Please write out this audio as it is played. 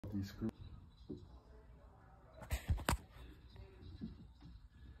these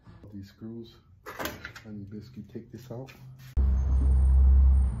screws, and you basically take this out.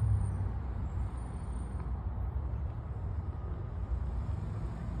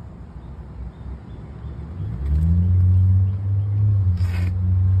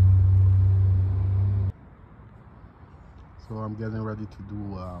 So I'm getting ready to do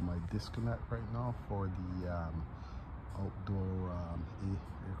my disconnect right now for the outdoor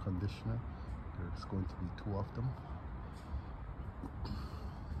air conditioner. There's going to be 2 of them.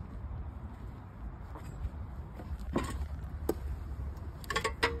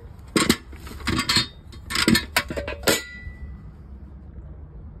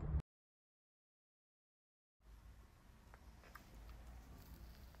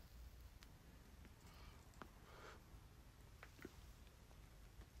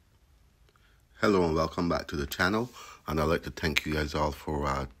 Hello and welcome back to the channel, and I'd like to thank you guys all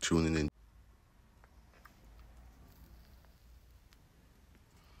for tuning in.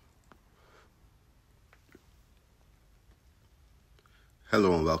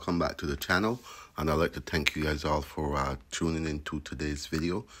 Hello and welcome back to the channel, and I'd like to thank you guys all for tuning in to today's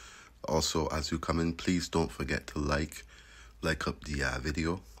video. Also, as you come in, please don't forget to like up the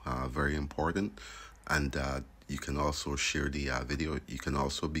video, very important, and you can also share the video. You can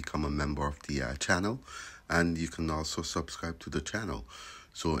also become a member of the channel, and you can also subscribe to the channel.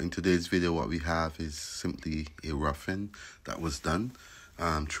 So in today's video, what we have is simply a roughing that was done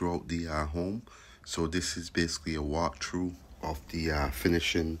throughout the home. So this is basically a walkthrough of the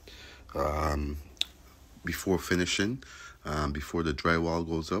finishing, before finishing, before the drywall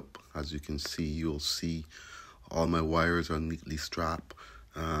goes up. As you can see, you'll see all my wires are neatly strapped.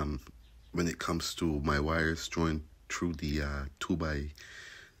 When it comes to my wires joined through the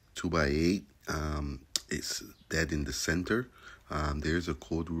 2x8, it's dead in the center. There's a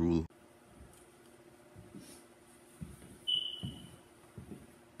code rule